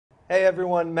Hey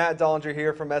everyone, Matt Dollinger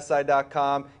here from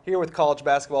SI.com, here with college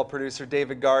basketball producer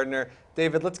David Gardner.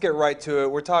 David, let's get right to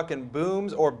it. We're talking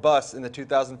booms or busts in the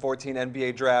 2014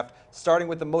 NBA draft, starting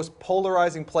with the most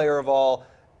polarizing player of all,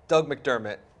 Doug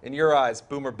McDermott. In your eyes,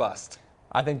 boom or bust?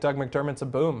 I think Doug McDermott's a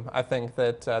boom. I think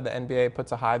that the NBA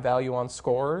puts a high value on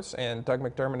scorers, and Doug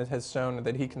McDermott has shown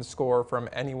that he can score from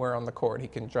anywhere on the court. He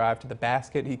can drive to the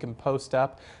basket, he can post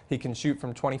up, he can shoot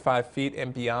from 25 feet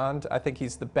and beyond. I think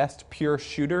he's the best pure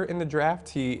shooter in the draft.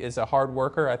 He is a hard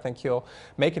worker. I think he'll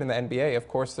make it in the NBA. Of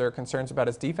course, there are concerns about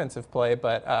his defensive play,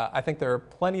 but I think there are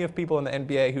plenty of people in the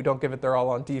NBA who don't give it their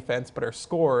all on defense, but are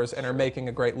scorers and are making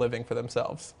a great living for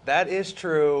themselves. That is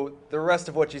true. The rest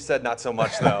of what you said, not so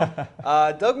much, though.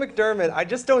 Doug McDermott, I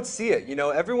just don't see it. You know,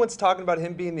 everyone's talking about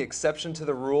him being the exception to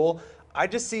the rule. I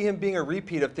just see him being a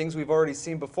repeat of things we've already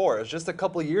seen before. It was just a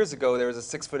couple of years ago, there was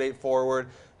a 6'8" forward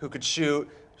who could shoot,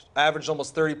 averaged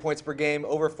almost 30 points per game,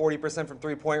 over 40% from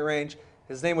three-point range.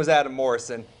 His name was Adam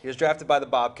Morrison. He was drafted by the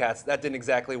Bobcats. That didn't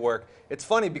exactly work. It's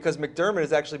funny because McDermott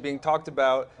is actually being talked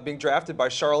about being drafted by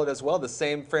Charlotte as well, the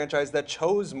same franchise that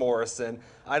chose Morrison.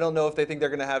 I don't know if they think they're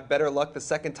going to have better luck the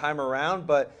second time around,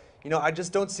 but you know, I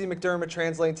just don't see McDermott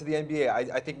translating to the NBA.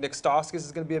 I think Nick Stauskas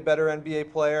is going to be a better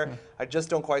NBA player. I just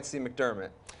don't quite see McDermott.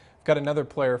 Got another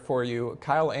player for you,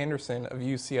 Kyle Anderson of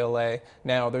UCLA.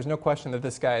 Now, there's no question that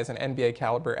this guy is an NBA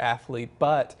caliber athlete,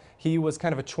 but he was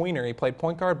kind of a tweener. He played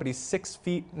point guard, but he's 6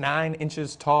 feet 9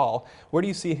 inches tall. Where do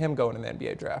you see him going in the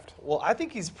NBA draft? Well, I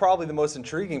think he's probably the most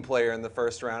intriguing player in the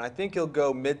first round. I think he'll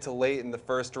go mid to late in the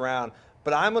first round.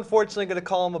 But I'm unfortunately going to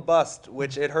call him a bust,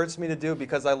 which it hurts me to do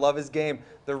because I love his game.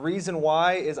 The reason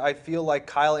why is I feel like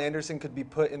Kyle Anderson could be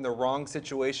put in the wrong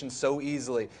situation so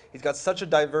easily. He's got such a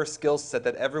diverse skill set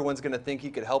that everyone's going to think he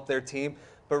could help their team.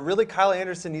 But really, Kyle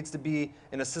Anderson needs to be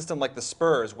in a system like the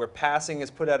Spurs, where passing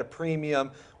is put at a premium,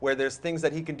 where there's things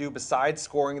that he can do besides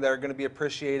scoring that are going to be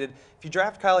appreciated. If you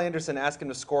draft Kyle Anderson, ask him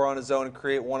to score on his own and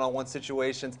create one-on-one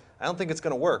situations, I don't think it's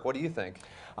going to work. What do you think?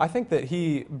 I think that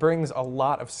he brings a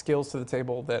lot of skills to the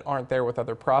table that aren't there with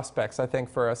other prospects. I think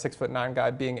for a 6'9" guy,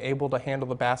 being able to handle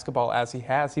the basketball as he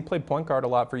has, he played point guard a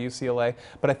lot for UCLA,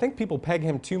 but I think people peg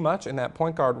him too much in that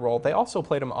point guard role. They also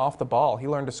played him off the ball. He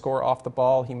learned to score off the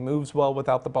ball. He moves well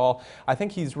without the ball. I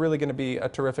think he's really going to be a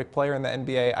terrific player in the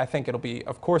NBA. I think it'll be,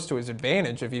 of course, to his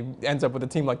advantage if he ends up with a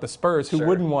team like the Spurs, who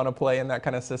wouldn't want to play in that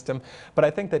kind of system. But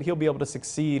I think that he'll be able to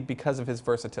succeed because of his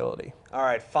versatility. All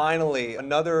right, finally,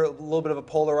 another little bit of a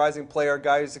polarizing player, a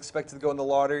guy who's expected to go in the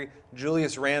lottery,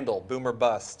 Julius Randle, boom or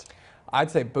bust? I'd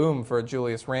say boom for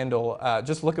Julius Randle.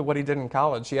 Just look at what he did in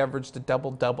college. He averaged a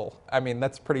double-double. I mean,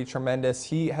 that's pretty tremendous.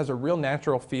 He has a real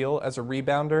natural feel as a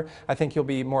rebounder. I think he'll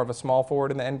be more of a small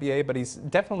forward in the NBA, but he's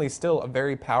definitely still a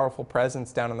very powerful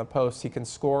presence down in the post. He can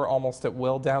score almost at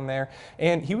will down there.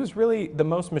 And he was really the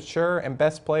most mature and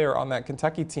best player on that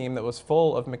Kentucky team that was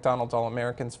full of McDonald's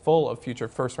All-Americans, full of future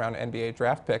first-round NBA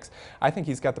draft picks. I think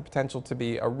he's got the potential to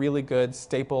be a really good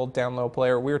staple down-low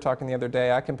player. We were talking the other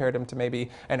day, I compared him to maybe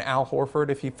an Al Horford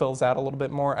if he fills out a little bit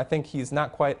more. I think he's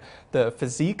not quite the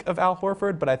physique of Al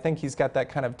Horford, but I think he's got that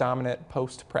kind of dominant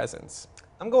post presence.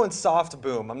 I'm going soft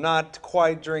boom. I'm not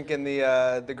quite drinking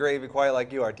the gravy quite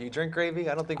like you are. Do you drink gravy?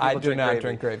 I don't think people drink gravy. I do not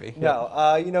drink gravy.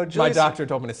 No. You know, Julius, my doctor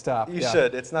told me to stop. You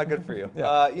should. It's not good for you.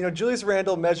 You know, Julius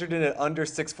Randle measured in at under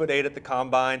 6'8" at the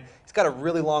combine. He's got a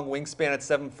really long wingspan at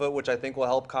 7 foot, which I think will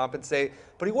help compensate.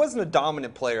 But he wasn't a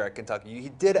dominant player at Kentucky. He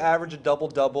did average a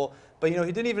double-double, but you know,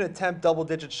 he didn't even attempt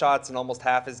double-digit shots in almost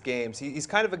half his games. He's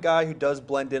kind of a guy who does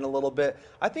blend in a little bit.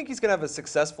 I think he's going to have a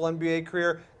successful NBA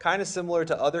career, kind of similar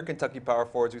to other Kentucky power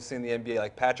forwards we've seen in the NBA,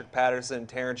 like Patrick Patterson,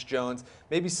 Terrence Jones,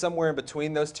 maybe somewhere in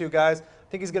between those two guys.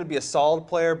 I think he's going to be a solid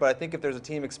player, but I think if there's a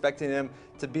team expecting him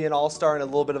to be an all-star and a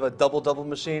little bit of a double-double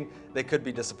machine, they could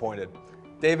be disappointed.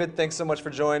 David, thanks so much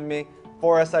for joining me.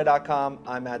 For SI.com,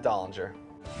 I'm Matt Dollinger.